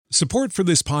Support for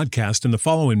this podcast and the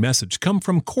following message come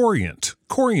from Corient.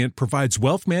 Corient provides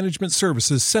wealth management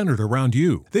services centered around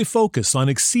you. They focus on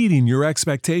exceeding your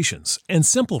expectations and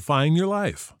simplifying your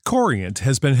life. Corient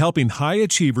has been helping high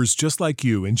achievers just like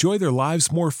you enjoy their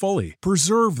lives more fully,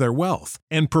 preserve their wealth,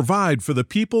 and provide for the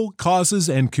people, causes,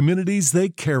 and communities they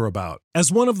care about. As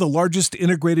one of the largest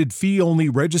integrated fee-only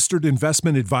registered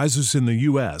investment advisors in the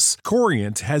U.S.,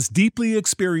 Corient has deeply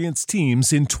experienced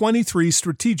teams in 23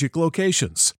 strategic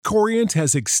locations. Corient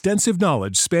has extensive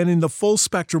knowledge spanning the full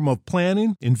spectrum of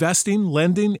planning, investing,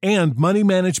 lending, and money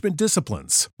management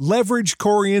disciplines. Leverage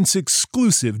Corient's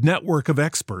exclusive network of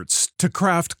experts to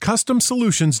craft custom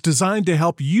solutions designed to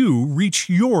help you reach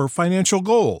your financial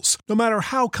goals, no matter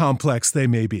how complex they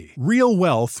may be. Real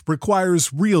wealth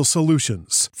requires real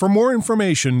solutions. For more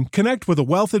information, connect with a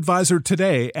wealth advisor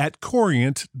today at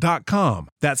Corient.com.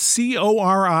 That's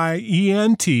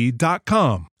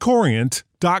Corient.com.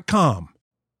 Corient.com.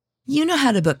 You know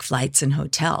how to book flights and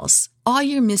hotels. All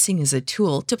you're missing is a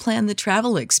tool to plan the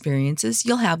travel experiences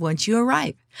you'll have once you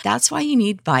arrive. That's why you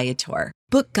need Viator.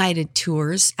 Book guided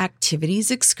tours,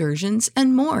 activities, excursions,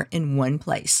 and more in one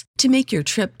place to make your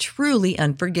trip truly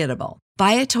unforgettable.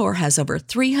 Viator has over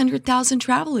 300,000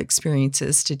 travel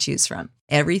experiences to choose from.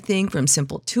 Everything from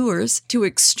simple tours to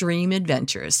extreme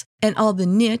adventures and all the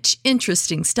niche,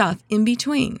 interesting stuff in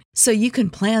between. So you can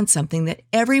plan something that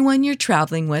everyone you're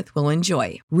traveling with will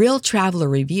enjoy. Real traveler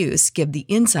reviews give the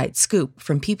inside scoop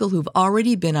from people who've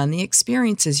already been on the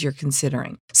experiences you're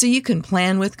considering. So you can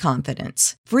plan with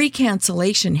confidence. Free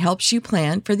cancellation helps you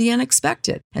plan for the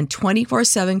unexpected. And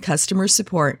 24/7 customer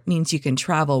support means you can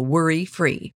travel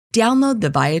worry-free. Download the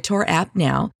Viator app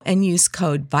now and use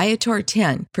code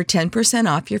Viator10 for 10%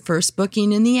 off your first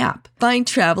booking in the app. Find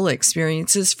travel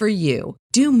experiences for you.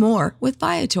 Do more with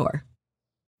Viator.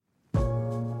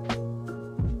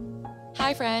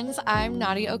 Hi friends, I'm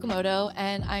Nadia Okamoto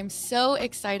and I'm so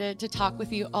excited to talk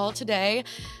with you all today.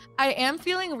 I am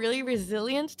feeling really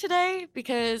resilient today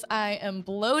because I am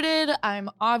bloated, I'm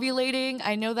ovulating.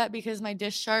 I know that because my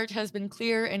discharge has been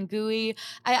clear and gooey.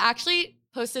 I actually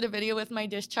posted a video with my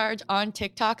discharge on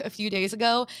TikTok a few days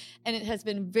ago, and it has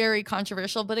been very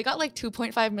controversial, but it got like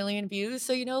 2.5 million views.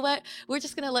 So you know what? We're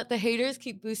just gonna let the haters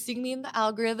keep boosting me in the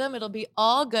algorithm. It'll be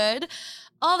all good.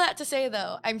 All that to say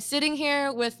though, I'm sitting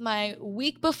here with my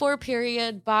week before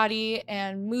period body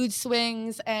and mood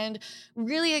swings and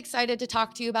really excited to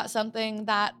talk to you about something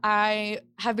that I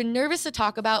have been nervous to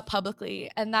talk about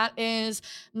publicly, and that is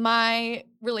my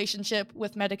relationship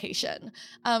with medication.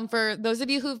 For those of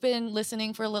you who've been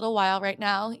listening for a little while right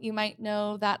now, you might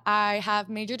know that I have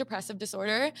major depressive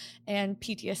disorder and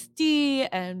PTSD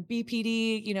and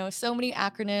BPD, so many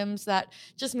acronyms that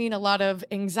just mean a lot of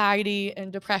anxiety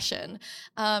and depression.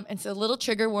 And so a little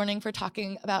trigger warning for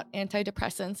talking about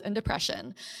antidepressants and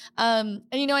depression.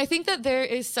 I think that there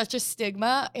is such a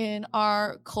stigma in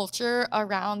our culture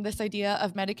around this idea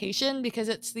of medication because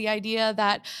it's the idea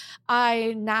that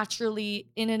I naturally,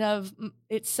 in and of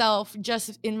itself,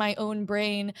 just in my own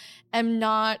brain, am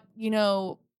not,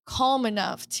 calm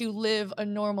enough to live a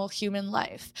normal human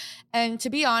life. And to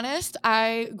be honest,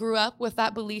 I grew up with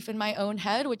that belief in my own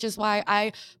head, which is why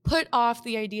I put off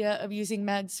the idea of using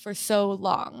meds for so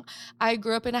long. I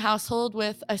grew up in a household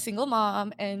with a single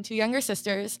mom and two younger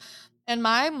sisters. And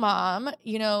my mom,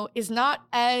 is not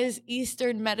as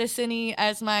Eastern medicine-y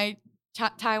as my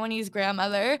Taiwanese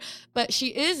grandmother, but she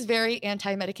is very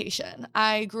anti-medication.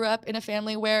 I grew up in a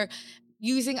family where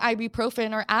using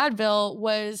ibuprofen or Advil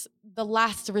was the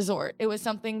last resort. It was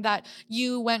something that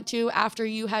you went to after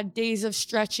you had days of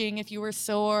stretching if you were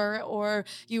sore, or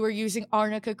you were using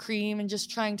arnica cream and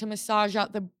just trying to massage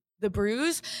out the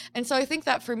bruise. And so I think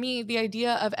that for me, the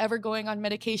idea of ever going on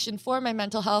medication for my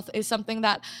mental health is something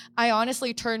that I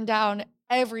honestly turned down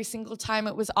every single time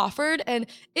it was offered. And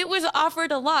it was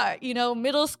offered a lot,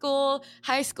 middle school,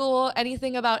 high school,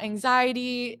 anything about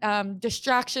anxiety,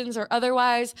 distractions or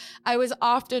otherwise. I was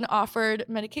often offered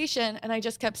medication and I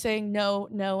just kept saying no,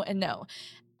 no, and no.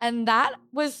 And that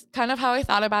was kind of how I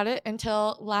thought about it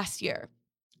until last year.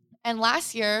 And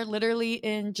last year, literally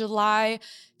in July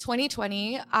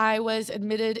 2020, I was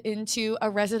admitted into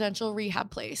a residential rehab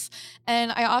place.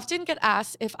 And I often get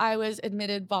asked if I was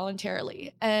admitted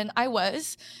voluntarily. And I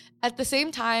was. At the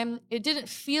same time, it didn't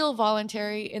feel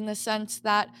voluntary in the sense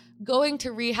that going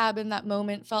to rehab in that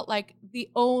moment felt like the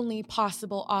only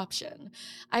possible option.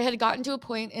 I had gotten to a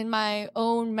point in my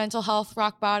own mental health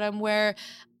rock bottom where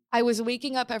I was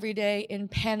waking up every day in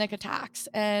panic attacks,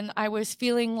 and I was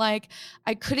feeling like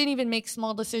I couldn't even make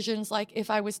small decisions, like if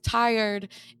I was tired,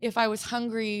 if I was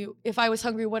hungry,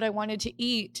 what I wanted to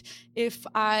eat, if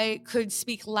I could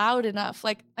speak loud enough.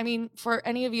 Like, I mean, for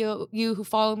any of you who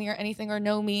follow me or anything or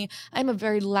know me, I'm a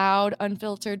very loud,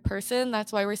 unfiltered person.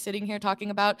 That's why we're sitting here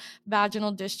talking about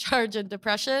vaginal discharge and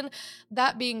depression.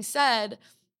 That being said,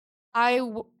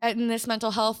 in this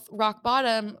mental health rock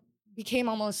bottom, became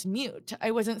almost mute.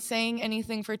 I wasn't saying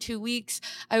anything for 2 weeks.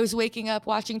 I was waking up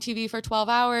watching TV for 12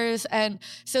 hours. And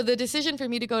so the decision for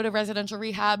me to go to residential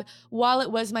rehab, while it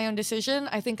was my own decision,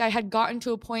 I think I had gotten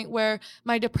to a point where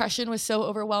my depression was so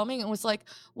overwhelming and was like,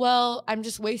 well, I'm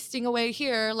just wasting away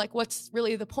here. Like, what's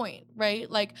really the point,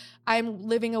 right? Like, I'm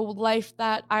living a life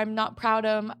that I'm not proud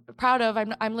of.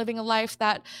 I'm living a life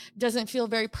that doesn't feel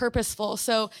very purposeful.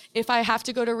 So if I have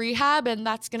to go to rehab and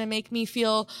that's going to make me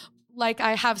feel like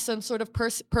I have some sort of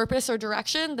purpose or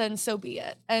direction, then so be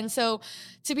it. And so,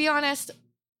 to be honest,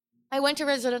 I went to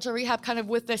residential rehab kind of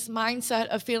with this mindset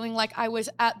of feeling like I was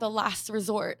at the last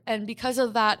resort. And because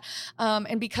of that,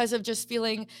 and because of just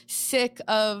feeling sick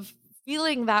of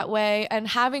feeling that way and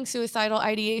having suicidal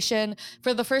ideation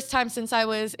for the first time since I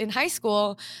was in high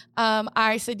school,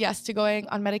 I said yes to going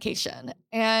on medication.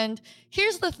 And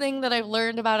here's the thing that I've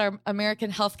learned about our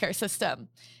American healthcare system.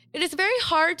 It is very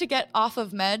hard to get off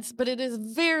of meds, but it is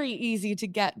very easy to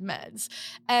get meds.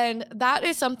 And that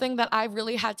is something that I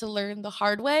really had to learn the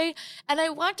hard way. And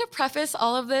I want to preface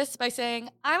all of this by saying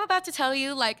I'm about to tell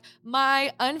you like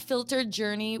my unfiltered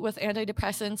journey with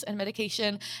antidepressants and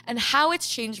medication and how it's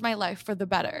changed my life for the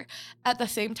better. At the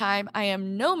same time, I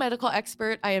am no medical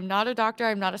expert. I am not a doctor.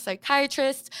 I'm not a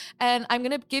psychiatrist. And I'm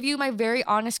going to give you my very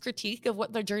honest critique of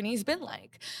what the journey's been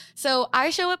like. So I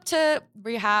show up to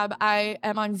rehab. I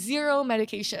am on zero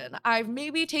medication. I've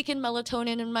maybe taken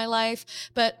melatonin in my life,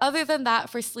 but other than that,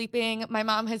 for sleeping, my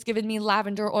mom has given me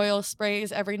lavender oil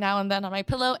sprays every now and then on my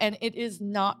pillow, and it is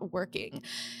not working.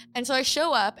 And so I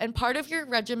show up, and part of your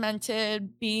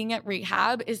regimented being at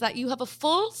rehab is that you have a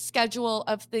full schedule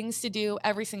of things to do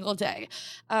every single day.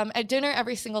 At dinner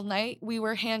every single night, we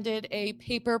were handed a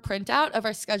paper printout of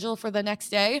our schedule for the next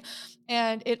day.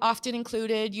 And it often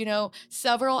included,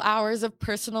 several hours of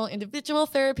personal individual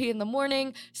therapy in the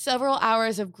morning, several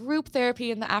hours of group therapy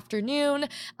in the afternoon,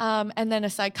 and then a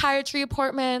psychiatry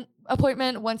appointment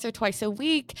once or twice a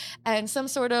week, and some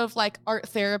sort of like art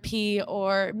therapy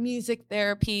or music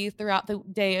therapy throughout the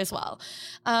day as well.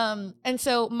 And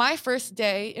so my first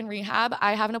day in rehab,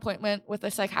 I have an appointment with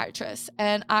a psychiatrist,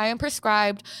 and I am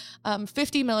prescribed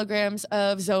 50 milligrams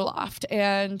of Zoloft,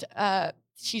 and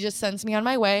she just sends me on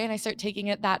my way, and I start taking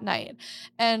it that night.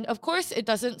 And of course, it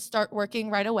doesn't start working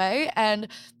right away. And,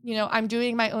 I'm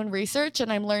doing my own research,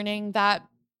 and I'm learning that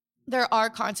there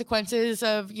are consequences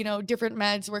of, different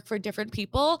meds work for different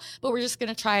people, but we're just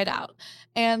going to try it out.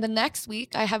 And the next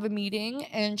week I have a meeting,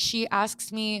 and she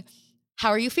asks me, how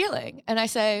are you feeling? And I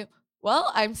say,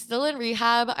 well, I'm still in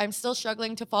rehab. I'm still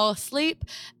struggling to fall asleep.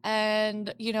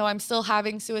 And, I'm still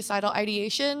having suicidal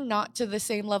ideation, not to the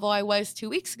same level I was 2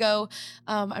 weeks ago.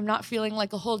 I'm not feeling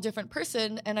like a whole different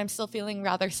person, and I'm still feeling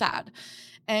rather sad.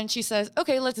 And she says,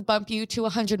 okay, let's bump you to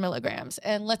 100 milligrams,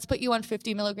 and let's put you on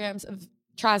 50 milligrams of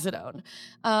trazodone.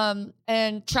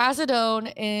 And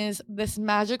trazodone is this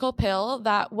magical pill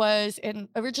that was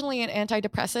originally an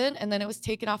antidepressant, and then it was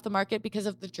taken off the market because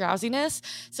of the drowsiness.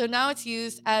 So now it's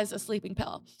used as a sleeping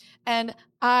pill. And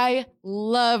I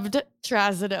loved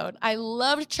trazodone. I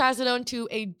loved trazodone to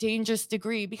a dangerous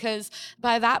degree because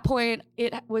by that point,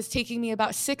 it was taking me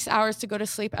about 6 hours to go to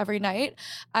sleep every night.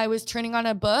 I was turning on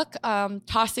a book,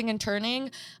 tossing and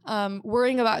turning,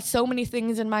 worrying about so many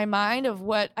things in my mind of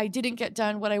what I didn't get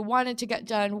done, what I wanted to get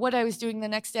done, what I was doing the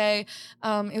next day.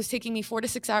 It was taking me 4 to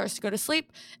 6 hours to go to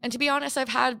sleep. And to be honest, I've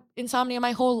had insomnia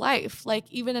my whole life.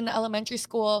 Like even in elementary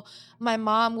school, my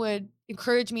mom would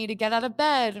encourage me to get out of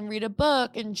bed and read a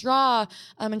book and draw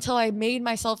until I made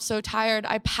myself so tired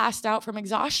I passed out from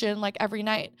exhaustion like every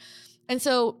night. And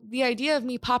so the idea of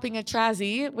me popping a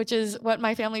Trazzy, which is what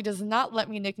my family does not let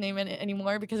me nickname it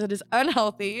anymore because it is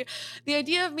unhealthy, the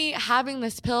idea of me having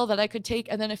this pill that I could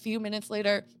take and then a few minutes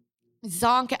later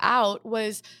zonk out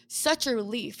was such a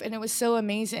relief, and it was so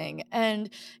amazing. And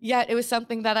yet it was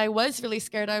something that I was really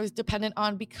scared I was dependent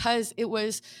on because it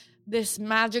was this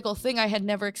magical thing I had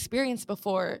never experienced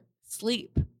before,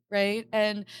 sleep, right?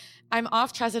 And I'm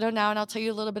off trazodone now, and I'll tell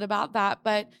you a little bit about that.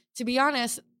 But to be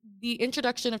honest, the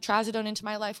introduction of trazodone into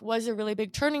my life was a really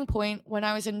big turning point when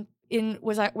I was in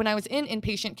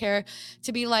inpatient care,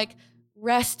 to be like,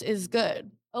 rest is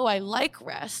good. Oh, I like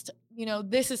rest.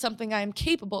 this is something I'm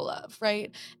capable of,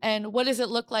 right? And what does it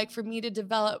look like for me to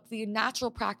develop the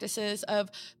natural practices of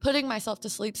putting myself to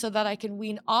sleep so that I can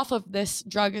wean off of this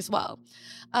drug as well?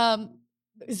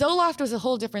 Zoloft was a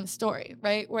whole different story,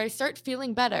 right? Where I start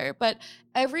feeling better, but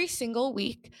every single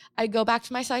week I go back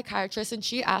to my psychiatrist and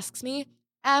she asks me,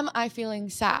 am I feeling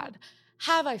sad?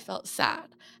 Have I felt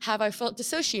sad? Have I felt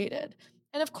dissociated?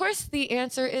 And of course the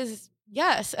answer is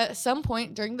yes. At some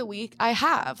point during the week I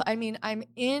have. I mean, I'm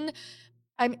in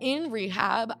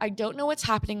rehab. I don't know what's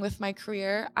happening with my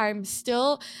career. I'm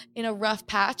still in a rough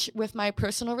patch with my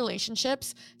personal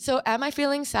relationships. So am I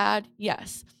feeling sad?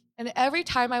 Yes. And every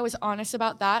time I was honest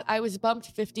about that, I was bumped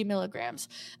 50 milligrams.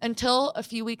 Until a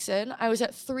few weeks in, I was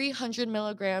at 300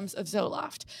 milligrams of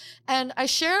Zoloft. And I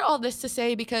share all this to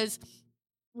say because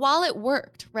while it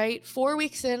worked, right? 4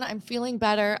 weeks in, I'm feeling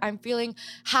better. I'm feeling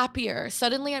happier.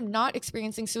 Suddenly, I'm not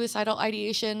experiencing suicidal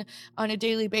ideation on a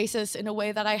daily basis in a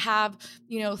way that I have,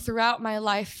 throughout my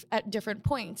life at different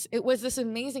points. It was this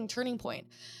amazing turning point.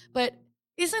 But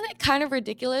isn't it kind of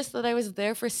ridiculous that I was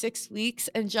there for 6 weeks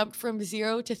and jumped from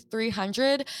 0 to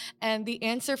 300? And the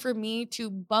answer for me to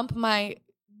bump my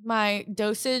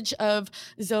dosage of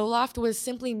Zoloft was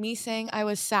simply me saying I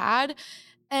was sad.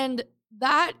 And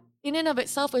that in and of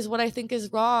itself is what I think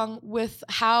is wrong with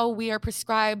how we are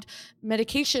prescribed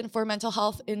medication for mental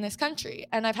health in this country.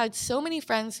 And I've had so many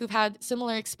friends who've had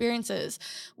similar experiences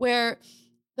where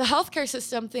the healthcare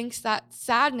system thinks that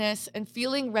sadness and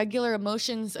feeling regular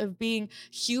emotions of being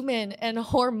human and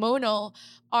hormonal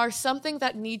are something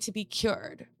that need to be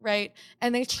cured, right?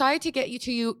 And they try to get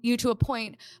you to a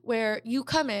point where you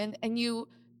come in and you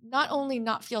not only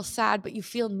not feel sad, but you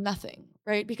feel nothing,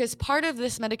 right? Because part of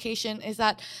this medication is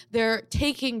that they're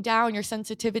taking down your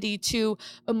sensitivity to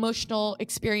emotional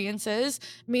experiences,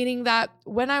 meaning that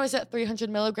when I was at 300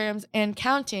 milligrams and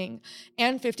counting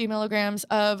and 50 milligrams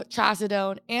of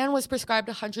trazodone and was prescribed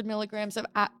 100 milligrams of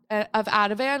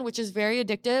Ativan, which is very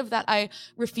addictive that I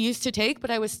refused to take,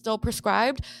 but I was still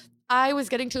prescribed, I was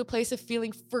getting to a place of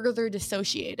feeling further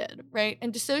dissociated, right?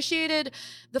 And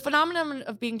the phenomenon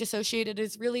of being dissociated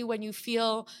is really when you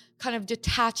feel kind of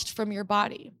detached from your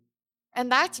body.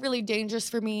 And that's really dangerous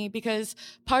for me because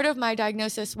part of my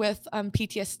diagnosis with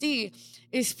PTSD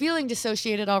is feeling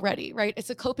dissociated already, right? It's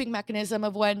a coping mechanism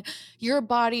of when your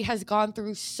body has gone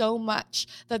through so much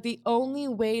that the only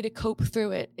way to cope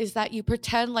through it is that you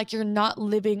pretend like you're not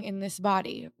living in this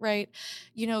body, right?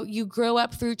 You grow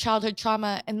up through childhood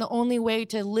trauma, and the only way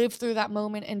to live through that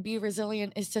moment and be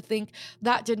resilient is to think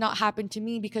that did not happen to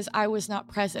me because I was not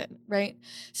present, right?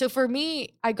 So for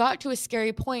me, I got to a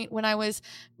scary point when I was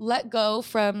let go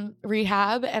from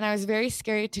rehab, and I was very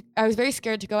scared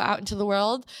to go out into the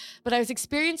world, but I was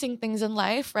experiencing things in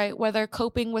life, right? Whether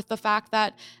coping with the fact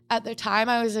that at the time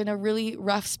I was in a really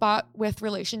rough spot with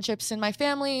relationships in my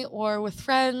family or with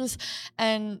friends,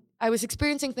 and I was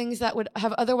experiencing things that would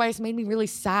have otherwise made me really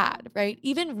sad, right?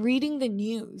 Even reading the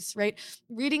news, right?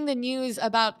 Reading the news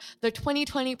about the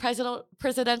 2020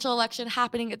 presidential election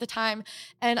happening at the time.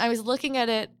 And I was looking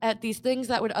at these things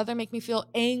that would other make me feel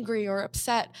angry or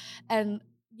upset. And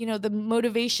the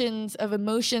motivations of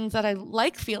emotions that I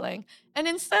like feeling. And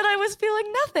instead I was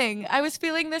feeling nothing. I was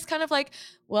feeling this kind of like,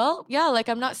 well, yeah, like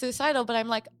I'm not suicidal, but I'm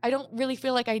like, I don't really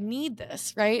feel like I need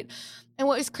this, right? And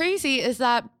what was crazy is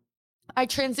that I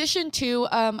transitioned to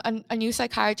a new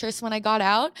psychiatrist when I got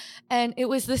out, and it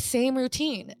was the same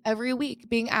routine every week,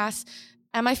 being asked,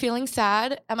 am I feeling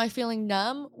sad? Am I feeling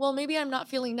numb? Well, maybe I'm not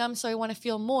feeling numb, so I want to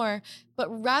feel more. But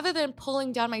rather than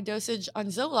pulling down my dosage on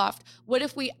Zoloft, what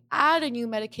if we add a new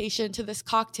medication to this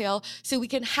cocktail so we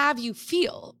can have you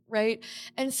feel, right?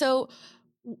 And so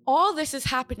all this is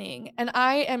happening, and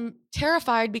I am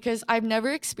terrified because I've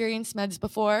never experienced meds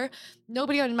before.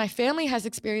 Nobody in my family has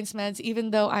experienced meds,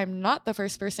 even though I'm not the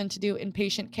first person to do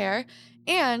inpatient care.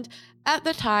 And at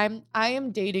the time, I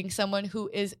am dating someone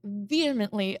who is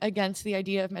vehemently against the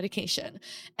idea of medication.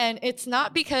 And it's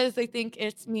not because they think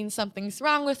it means something's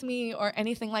wrong with me or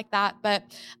anything like that. But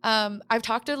I've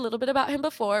talked a little bit about him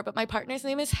before, but my partner's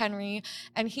name is Henry,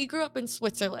 and he grew up in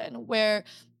Switzerland, where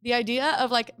the idea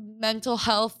of like mental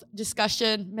health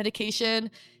discussion, medication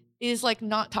is like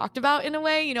not talked about in a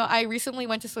way. I recently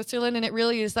went to Switzerland, and it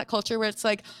really is that culture where it's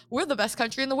like, we're the best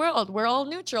country in the world. We're all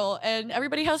neutral and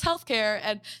everybody has healthcare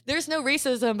and there's no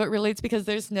racism, but really it's because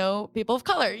there's no people of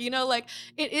color. Like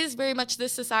it is very much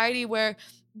this society where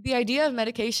the idea of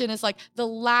medication is like the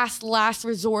last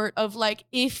resort of like,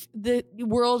 if the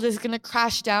world is going to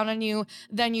crash down on you,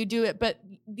 then you do it. But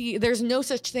there's no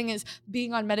such thing as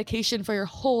being on medication for your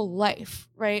whole life,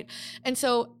 right? And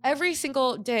so every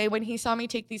single day when he saw me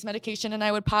take these medication and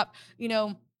I would pop,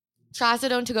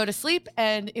 trazodone to go to sleep.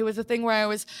 And it was a thing where I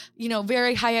was,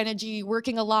 very high energy,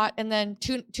 working a lot. And then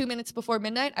two minutes before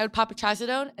midnight, I would pop a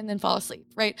trazodone and then fall asleep,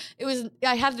 right?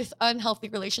 I had this unhealthy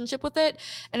relationship with it.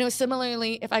 And it was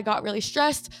similarly, if I got really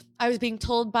stressed, I was being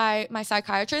told by my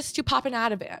psychiatrist to pop an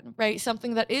Ativan, right?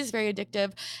 Something that is very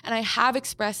addictive. And I have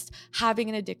expressed having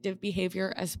an addictive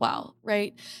behavior as well,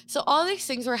 right? So all these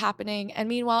things were happening. And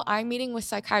meanwhile, I'm meeting with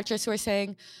psychiatrists who are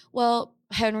saying, well,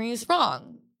 Henry is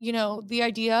wrong. The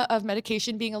idea of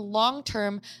medication being a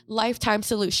long-term lifetime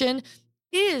solution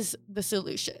is the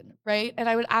solution, right? And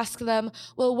I would ask them,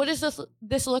 well, what does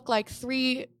this look like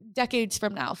 3 decades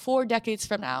from now, 4 decades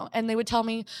from now? And they would tell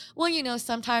me, well,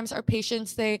 sometimes our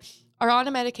patients, they are on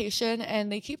a medication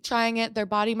and they keep trying it. Their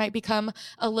body might become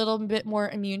a little bit more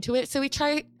immune to it. So we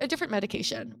try a different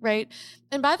medication, right?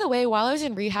 And by the way, while I was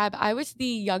in rehab, I was the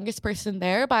youngest person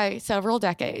there by several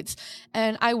decades.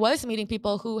 And I was meeting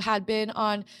people who had been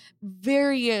on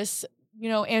various,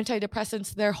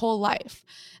 antidepressants their whole life.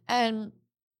 And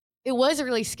it was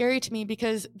really scary to me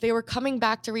because they were coming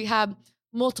back to rehab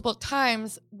multiple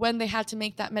times when they had to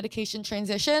make that medication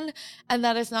transition. And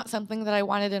that is not something that I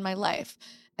wanted in my life.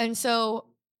 And so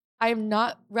I'm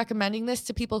not recommending this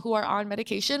to people who are on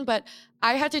medication, but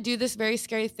I had to do this very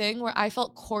scary thing where I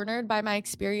felt cornered by my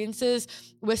experiences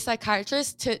with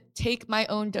psychiatrists to take my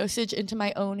own dosage into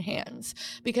my own hands,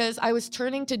 because I was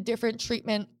turning to different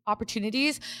treatment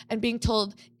opportunities and being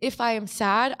told, if I am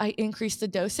sad, I increase the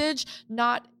dosage,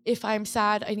 not if I'm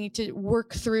sad, I need to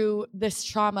work through this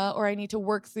trauma or I need to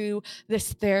work through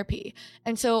this therapy.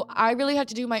 And so I really had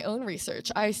to do my own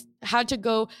research. I had to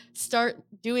go start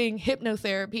doing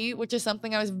hypnotherapy, which is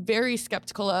something I was very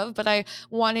skeptical of, but I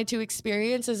wanted to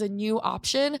experience as a new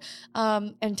option,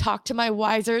 and talk to my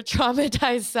wiser,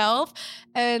 traumatized self.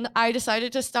 And I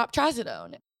decided to stop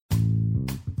trazodone.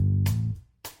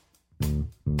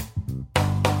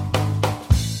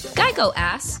 Geico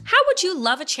asks, how would you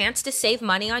love a chance to save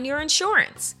money on your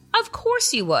insurance? Of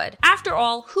course you would. After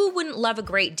all, who wouldn't love a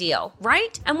great deal,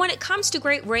 right? And when it comes to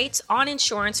great rates on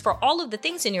insurance for all of the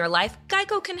things in your life,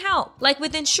 Geico can help. Like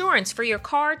with insurance for your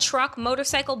car, truck,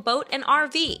 motorcycle, boat, and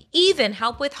RV. Even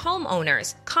help with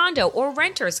homeowners, condo, or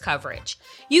renters coverage.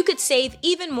 You could save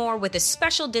even more with a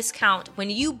special discount when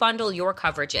you bundle your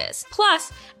coverages.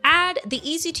 Plus, add the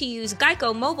easy-to-use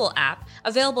Geico mobile app,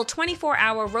 available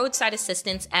 24-hour roadside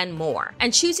assistance, and more.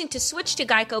 And choosing to switch to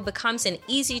Geico becomes an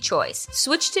easy choice.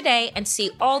 Switch today and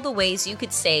see all the ways you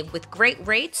could save with great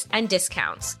rates and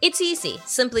discounts. It's easy.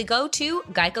 Simply go to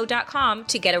geico.com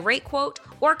to get a rate quote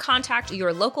or contact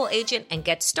your local agent and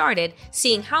get started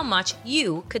seeing how much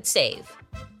you could save.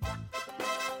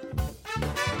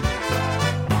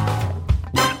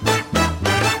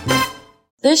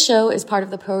 This show is part of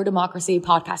the Pro-Democracy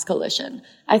Podcast Coalition.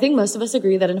 I think most of us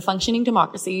agree that in a functioning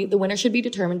democracy, the winner should be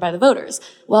determined by the voters.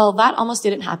 Well, that almost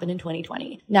didn't happen in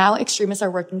 2020. Now, extremists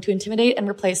are working to intimidate and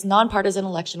replace nonpartisan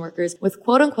election workers with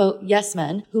quote-unquote yes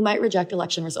men who might reject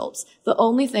election results. The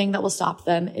only thing that will stop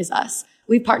them is us.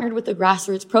 We've partnered with the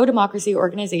grassroots pro-democracy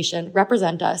organization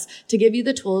Represent Us to give you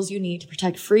the tools you need to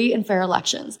protect free and fair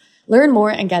elections. Learn more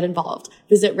and get involved.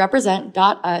 Visit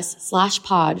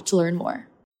represent.us/pod to learn more.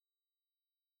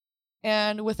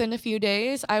 And within a few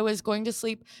days, I was going to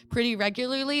sleep pretty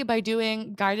regularly by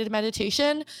doing guided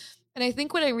meditation. And I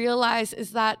think what I realized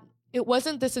is that it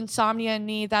wasn't this insomnia in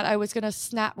me that I was going to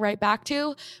snap right back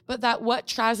to, but that what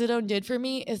trazodone did for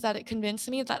me is that it convinced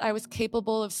me that I was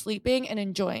capable of sleeping and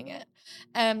enjoying it.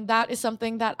 And that is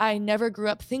something that I never grew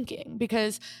up thinking,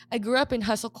 because I grew up in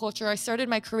hustle culture. I started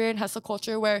my career in hustle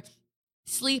culture where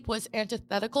sleep was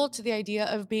antithetical to the idea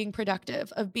of being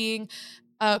productive, of being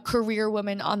a career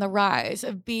woman on the rise,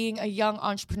 of being a young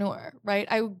entrepreneur, right?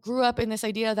 I grew up in this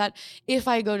idea that if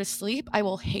I go to sleep, I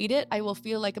will hate it. I will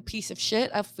feel like a piece of shit.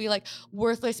 I'll feel like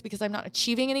worthless because I'm not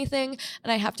achieving anything,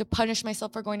 and I have to punish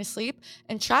myself for going to sleep.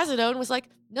 And trazodone was like,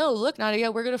 no, look,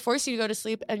 Nadia, we're going to force you to go to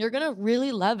sleep and you're going to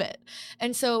really love it.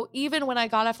 And so even when I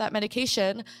got off that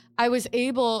medication, I was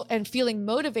able and feeling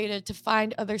motivated to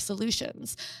find other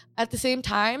solutions. At the same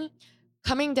time,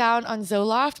 coming down on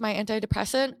Zoloft, my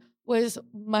antidepressant, was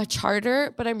much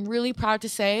harder, but I'm really proud to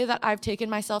say that I've taken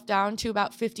myself down to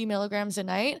about 50 milligrams a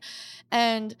night.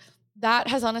 And that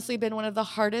has honestly been one of the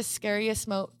hardest, scariest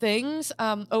things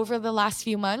over the last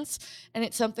few months. And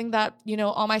it's something that,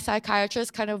 all my psychiatrists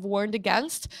kind of warned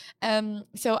against.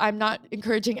 So I'm not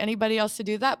encouraging anybody else to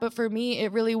do that. But for me,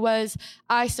 it really was,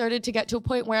 I started to get to a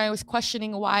point where I was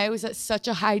questioning why I was at such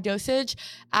a high dosage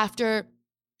after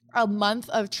a month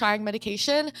of trying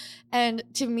medication. And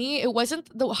to me,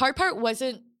 the hard part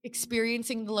wasn't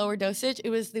experiencing the lower dosage. It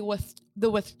was the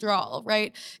withdrawal,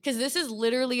 right? Because this is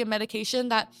literally a medication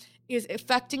that is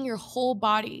affecting your whole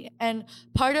body. And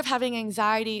part of having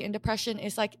anxiety and depression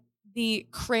is like the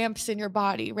cramps in your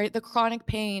body, right? The chronic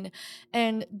pain.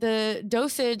 And the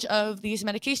dosage of these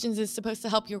medications is supposed to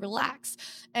help you relax.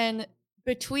 And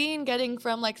between getting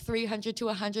from like 300 to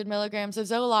 100 milligrams of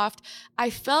Zoloft, I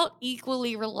felt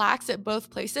equally relaxed at both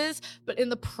places. But in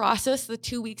the process, the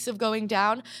 2 weeks of going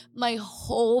down, my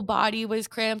whole body was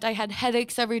cramped. I had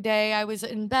headaches every day. I was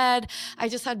in bed. I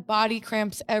just had body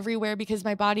cramps everywhere because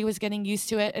my body was getting used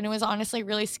to it. And it was honestly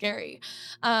really scary.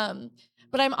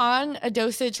 But I'm on a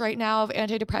dosage right now of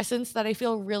antidepressants that I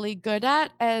feel really good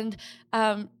at. And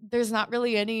there's not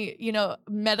really any,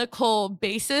 medical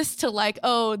basis to like,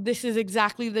 oh, this is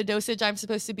exactly the dosage I'm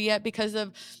supposed to be at because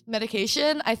of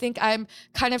medication. I think I'm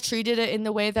kind of treated it in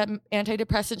the way that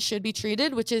antidepressants should be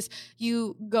treated, which is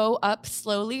you go up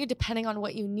slowly depending on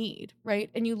what you need, right?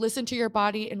 And you listen to your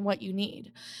body and what you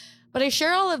need. But I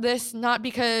share all of this not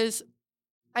because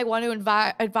I want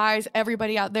to advise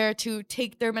everybody out there to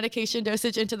take their medication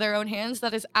dosage into their own hands.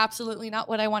 That is absolutely not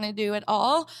what I want to do at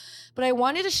all. But I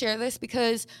wanted to share this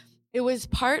because it was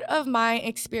part of my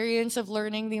experience of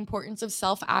learning the importance of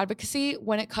self-advocacy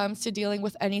when it comes to dealing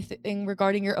with anything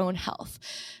regarding your own health.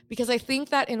 Because I think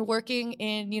that in working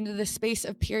in, the space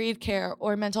of period care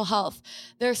or mental health,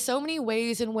 there are so many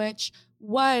ways in which,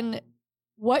 one,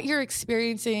 what you're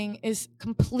experiencing is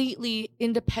completely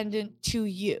independent to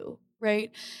you.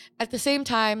 Right? At the same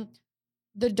time,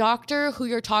 the doctor who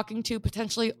you're talking to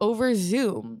potentially over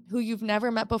Zoom, who you've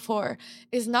never met before,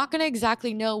 is not going to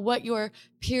exactly know what your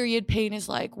period pain is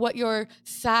like, what your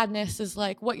sadness is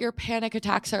like, what your panic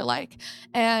attacks are like.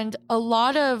 And a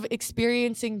lot of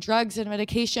experiencing drugs and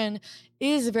medication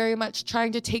is very much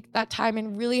trying to take that time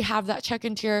and really have that check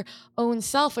into your own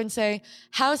self and say,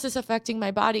 how is this affecting my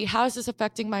body? How is this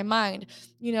affecting my mind?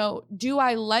 Do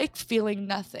I like feeling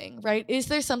nothing, right? Is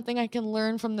there something I can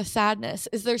learn from the sadness?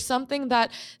 Is there something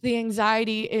that the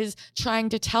anxiety is trying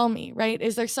to tell me, right?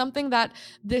 Is there something that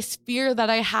this fear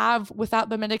that I have without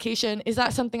the medication, is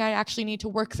that something I actually need to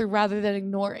work through rather than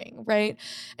ignoring, right?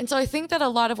 And so I think that a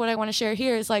lot of what I want to share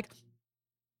here is like,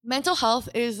 mental health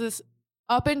is this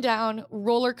up and down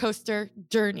roller coaster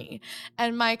journey.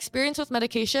 And my experience with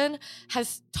medication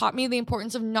has taught me the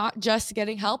importance of not just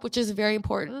getting help, which is very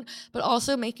important, but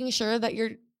also making sure that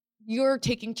you're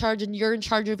taking charge and you're in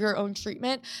charge of your own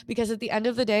treatment, because at the end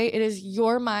of the day, it is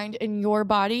your mind and your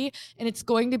body, and it's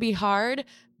going to be hard,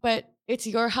 but it's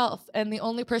your health. And the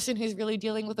only person who's really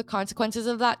dealing with the consequences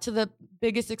of that to the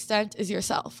biggest extent is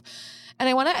yourself. And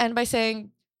I want to end by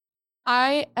saying,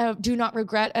 I do not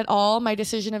regret at all my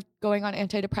decision of going on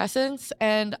antidepressants.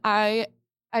 And I've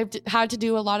had to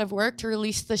do a lot of work to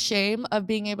release the shame of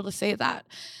being able to say that.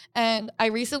 And I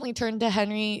recently turned to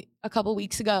Henry a couple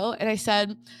weeks ago and I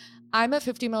said, I'm at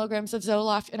 50 milligrams of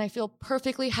Zoloft and I feel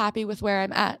perfectly happy with where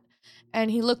I'm at.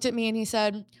 And he looked at me and he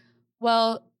said,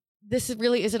 well, this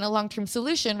really isn't a long-term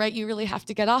solution, right? You really have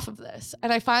to get off of this.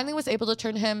 And I finally was able to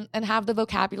turn to him and have the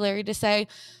vocabulary to say,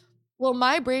 well,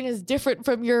 my brain is different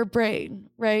from your brain,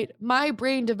 right? My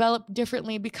brain developed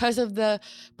differently because of the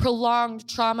prolonged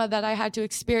trauma that I had to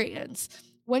experience.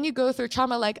 When you go through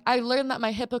trauma, like I learned that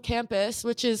my hippocampus,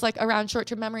 which is like around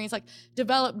short-term memories, like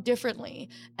developed differently.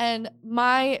 And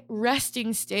my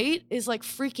resting state is like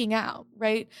freaking out,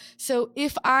 right? So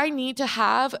if I need to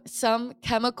have some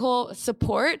chemical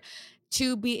support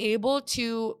to be able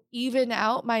to even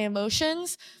out my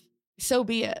emotions, so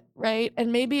be it, right?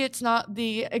 And maybe it's not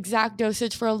the exact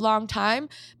dosage for a long time,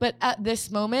 but at this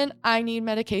moment, I need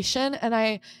medication. And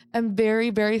I am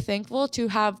very, very thankful to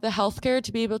have the healthcare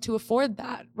to be able to afford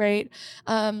that, right?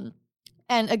 And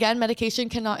again, medication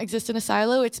cannot exist in a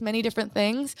silo. It's many different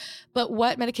things. But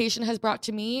what medication has brought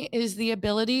to me is the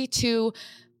ability to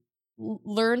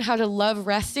learn how to love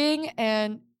resting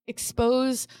and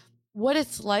expose what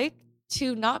it's like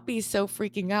to not be so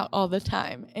freaking out all the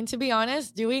time. And to be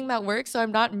honest, doing that work so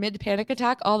I'm not mid-panic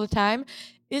attack all the time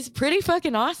is pretty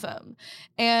fucking awesome.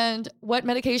 And what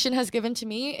medication has given to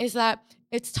me is that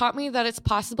it's taught me that it's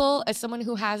possible, as someone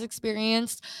who has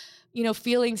experienced,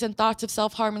 feelings and thoughts of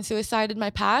self-harm and suicide in my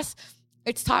past,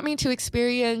 it's taught me to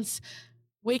experience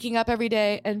waking up every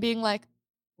day and being like,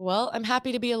 well, I'm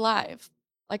happy to be alive.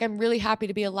 Like, I'm really happy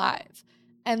to be alive.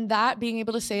 And that being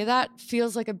able to say that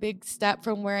feels like a big step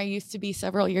from where I used to be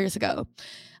several years ago.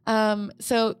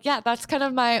 So yeah, that's kind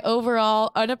of my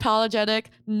overall unapologetic,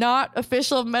 not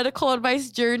official medical advice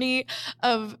journey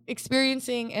of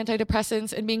experiencing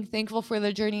antidepressants and being thankful for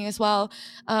the journey as well.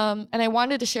 And I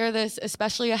wanted to share this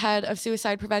especially ahead of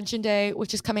Suicide Prevention Day,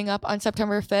 which is coming up on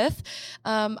September 5th.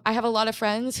 I have a lot of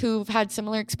friends who've had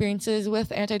similar experiences with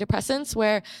antidepressants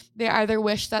where they either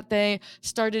wish that they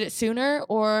started it sooner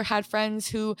or had friends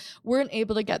who weren't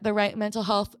able to get the right mental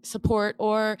health support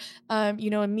or,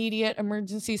 immediate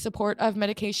emergency support of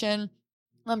medication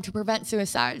to prevent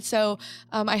suicide. So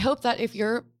I hope that if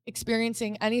you're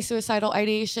experiencing any suicidal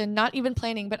ideation, not even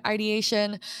planning, but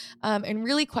ideation, and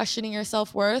really questioning your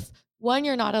self-worth, 1,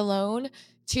 you're not alone.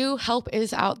 2, help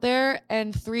is out there.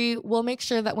 And 3, we'll make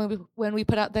sure that when we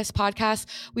put out this podcast,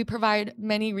 we provide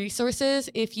many resources.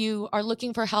 If you are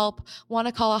looking for help, want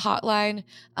to call a hotline,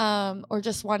 or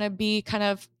just want to be kind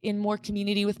of in more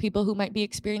community with people who might be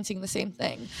experiencing the same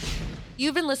thing.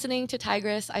 You've been listening to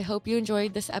Tigress. I hope you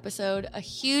enjoyed this episode. A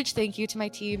huge thank you to my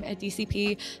team at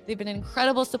DCP. They've been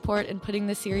incredible support in putting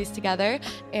this series together.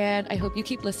 And I hope you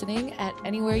keep listening at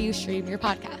anywhere you stream your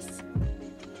podcasts.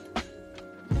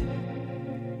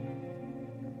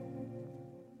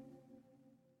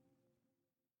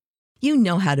 You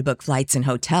know how to book flights and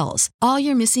hotels. All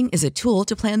you're missing is a tool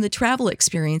to plan the travel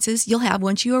experiences you'll have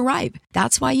once you arrive.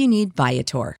 That's why you need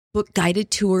Viator. Book guided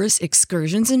tours,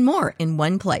 excursions, and more in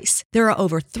one place. There are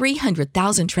over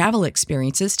 300,000 travel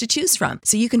experiences to choose from,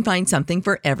 so you can find something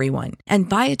for everyone. And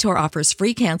Viator offers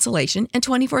free cancellation and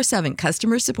 24/7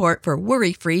 customer support for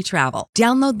worry-free travel.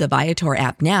 Download the Viator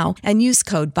app now and use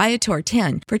code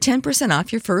Viator10 for 10%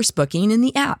 off your first booking in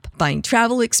the app. Find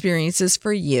travel experiences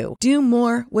for you. Do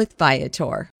more with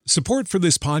Viator. Support for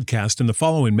this podcast and the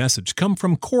following message come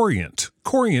from Corient.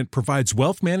 Corient provides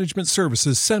wealth management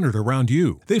services centered around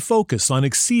you. They focus on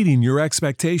exceeding your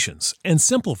expectations and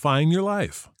simplifying your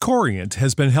life. Corient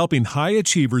has been helping high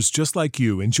achievers just like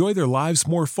you enjoy their lives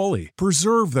more fully,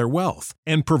 preserve their wealth,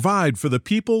 and provide for the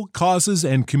people, causes,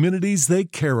 and communities they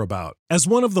care about. As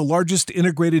one of the largest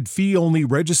integrated fee-only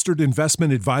registered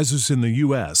investment advisors in the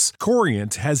U.S.,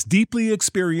 Corient has deeply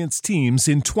experienced teams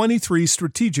in 23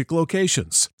 strategic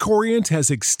locations. Corient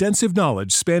has extensive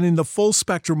knowledge spanning the full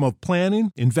spectrum of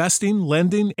planning, investing,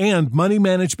 lending, and money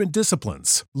management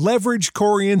disciplines. Leverage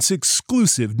Corient's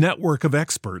exclusive network of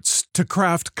experts to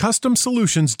craft custom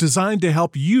solutions designed to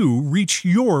help you reach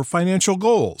your financial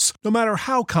goals, no matter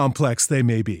how complex they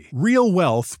may be. Real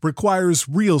wealth requires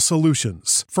real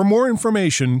solutions. For more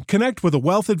information, connect with a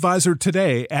wealth advisor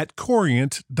today at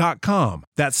Corient.com.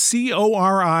 That's Corient.com.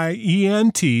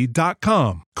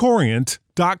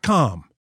 Corient.com.